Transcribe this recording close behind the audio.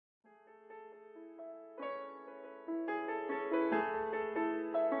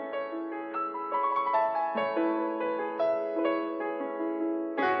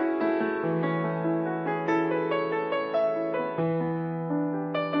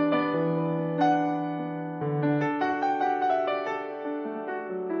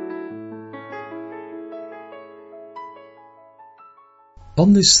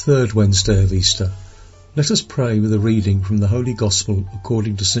On this third Wednesday of Easter, let us pray with a reading from the Holy Gospel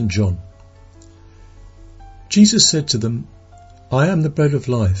according to St. John. Jesus said to them, "I am the bread of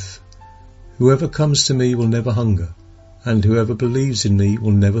life. Whoever comes to me will never hunger, and whoever believes in me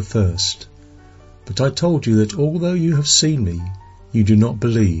will never thirst. But I told you that although you have seen me, you do not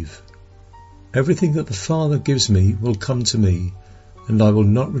believe. Everything that the Father gives me will come to me, and I will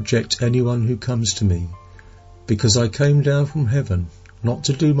not reject anyone who comes to me, because I came down from heaven not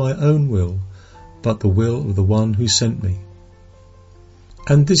to do my own will, but the will of the one who sent me.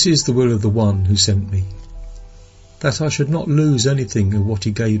 And this is the will of the one who sent me, that I should not lose anything of what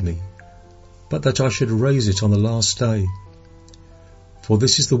he gave me, but that I should raise it on the last day. For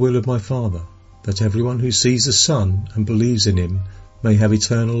this is the will of my Father, that everyone who sees the Son and believes in him may have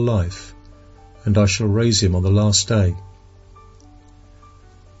eternal life, and I shall raise him on the last day."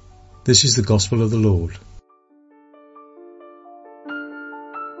 This is the Gospel of the Lord.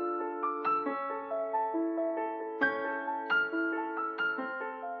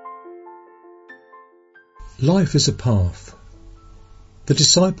 Life is a path. The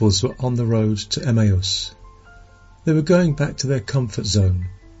disciples were on the road to Emmaus. They were going back to their comfort zone,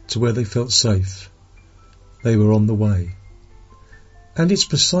 to where they felt safe. They were on the way. And it's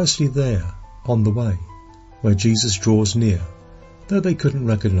precisely there, on the way, where Jesus draws near, though they couldn't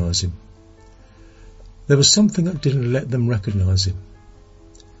recognize him. There was something that didn't let them recognize him.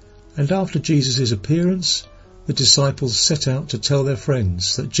 And after Jesus' appearance, the disciples set out to tell their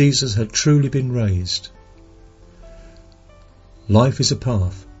friends that Jesus had truly been raised. Life is a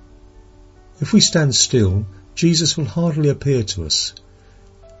path. If we stand still, Jesus will hardly appear to us.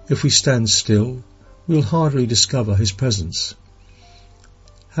 If we stand still, we'll hardly discover his presence.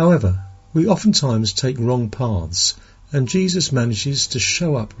 However, we oftentimes take wrong paths, and Jesus manages to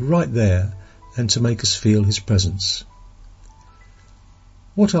show up right there and to make us feel his presence.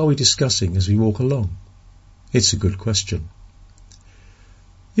 What are we discussing as we walk along? It's a good question.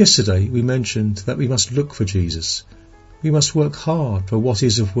 Yesterday we mentioned that we must look for Jesus. We must work hard for what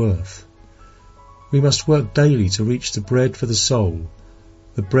is of worth. We must work daily to reach the bread for the soul,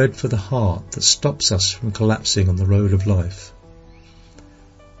 the bread for the heart that stops us from collapsing on the road of life.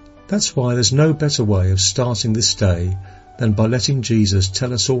 That's why there's no better way of starting this day than by letting Jesus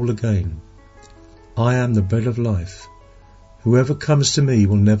tell us all again, "I am the bread of life. Whoever comes to me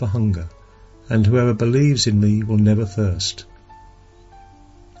will never hunger, and whoever believes in me will never thirst."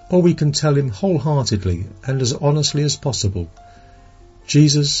 Or we can tell him wholeheartedly and as honestly as possible,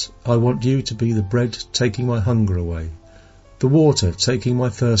 "Jesus, I want you to be the bread taking my hunger away, the water taking my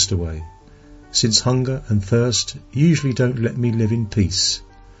thirst away, since hunger and thirst usually don't let me live in peace.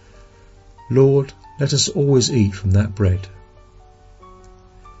 Lord, let us always eat from that bread."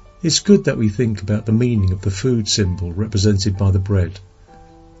 It's good that we think about the meaning of the food symbol represented by the bread.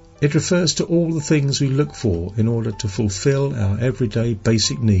 It refers to all the things we look for in order to fulfill our everyday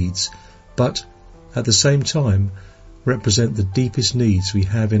basic needs, but at the same time represent the deepest needs we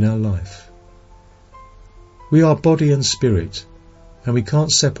have in our life. We are body and spirit, and we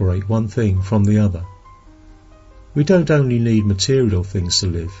can't separate one thing from the other. We don't only need material things to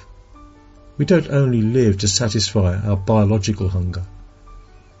live. We don't only live to satisfy our biological hunger.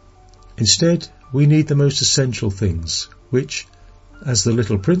 Instead, we need the most essential things, which, as the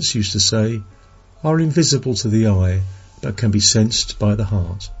Little Prince used to say, are invisible to the eye but can be sensed by the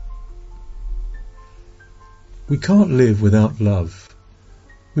heart. We can't live without love.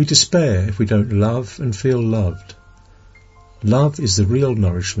 We despair if we don't love and feel loved. Love is the real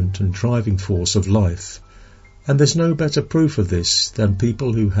nourishment and driving force of life, and there's no better proof of this than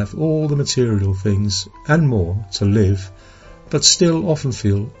people who have all the material things and more to live, but still often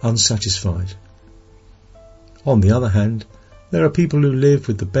feel unsatisfied. On the other hand, there are people who live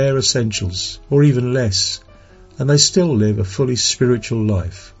with the bare essentials, or even less, and they still live a fully spiritual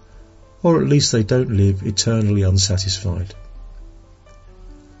life, or at least they don't live eternally unsatisfied.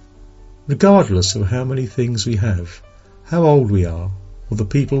 Regardless of how many things we have, how old we are, or the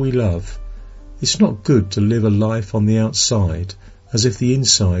people we love, it's not good to live a life on the outside as if the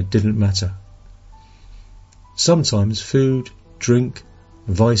inside didn't matter. Sometimes food, drink,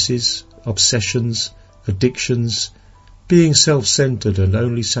 vices, obsessions, addictions, being self-centered and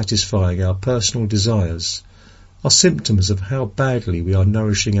only satisfying our personal desires are symptoms of how badly we are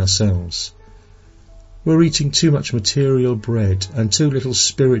nourishing ourselves. We're eating too much material bread and too little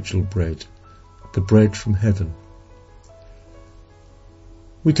spiritual bread, the bread from heaven.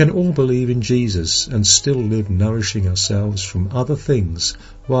 We can all believe in Jesus and still live nourishing ourselves from other things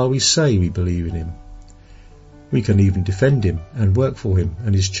while we say we believe in him. We can even defend him and work for him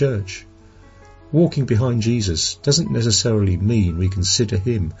and his church. Walking behind Jesus doesn't necessarily mean we consider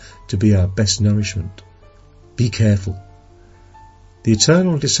him to be our best nourishment. Be careful. The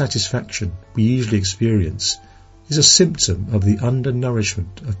eternal dissatisfaction we usually experience is a symptom of the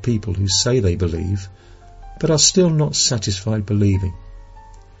undernourishment of people who say they believe, but are still not satisfied believing.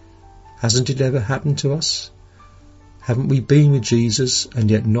 Hasn't it ever happened to us? Haven't we been with Jesus and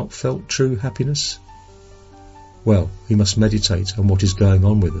yet not felt true happiness? Well, we must meditate on what is going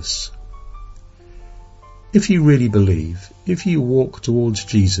on with us. If you really believe, if you walk towards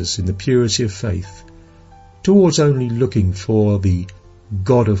Jesus in the purity of faith, towards only looking for the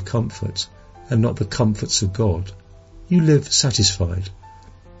God of comfort and not the comforts of God, you live satisfied.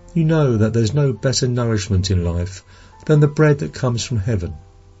 You know that there's no better nourishment in life than the bread that comes from heaven.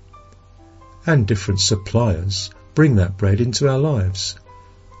 And different suppliers bring that bread into our lives.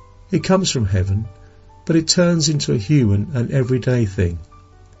 It comes from heaven, but it turns into a human and everyday thing.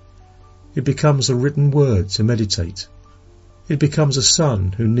 It becomes a written word to meditate. It becomes a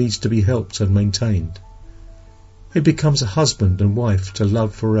son who needs to be helped and maintained. It becomes a husband and wife to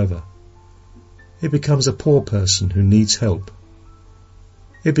love forever. It becomes a poor person who needs help.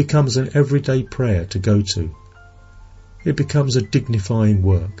 It becomes an everyday prayer to go to. It becomes a dignifying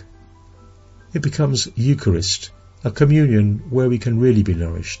work. It becomes Eucharist, a communion where we can really be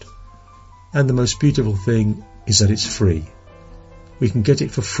nourished. And the most beautiful thing is that it's free. We can get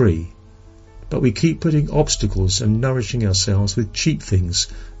it for free, but we keep putting obstacles and nourishing ourselves with cheap things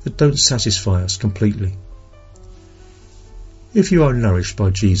that don't satisfy us completely. If you are nourished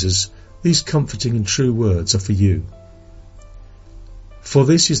by Jesus, these comforting and true words are for you. For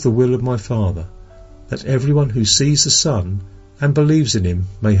this is the will of my Father, that everyone who sees the Son and believes in him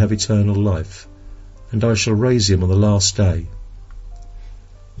may have eternal life, and I shall raise him on the last day.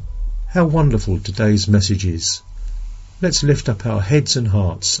 How wonderful today's message is. Let's lift up our heads and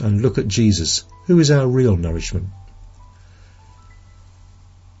hearts and look at Jesus, who is our real nourishment.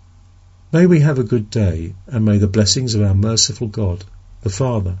 May we have a good day, and may the blessings of our merciful God, the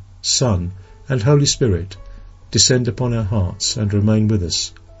Father, Son, and Holy Spirit descend upon our hearts and remain with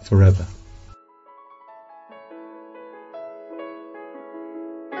us forever.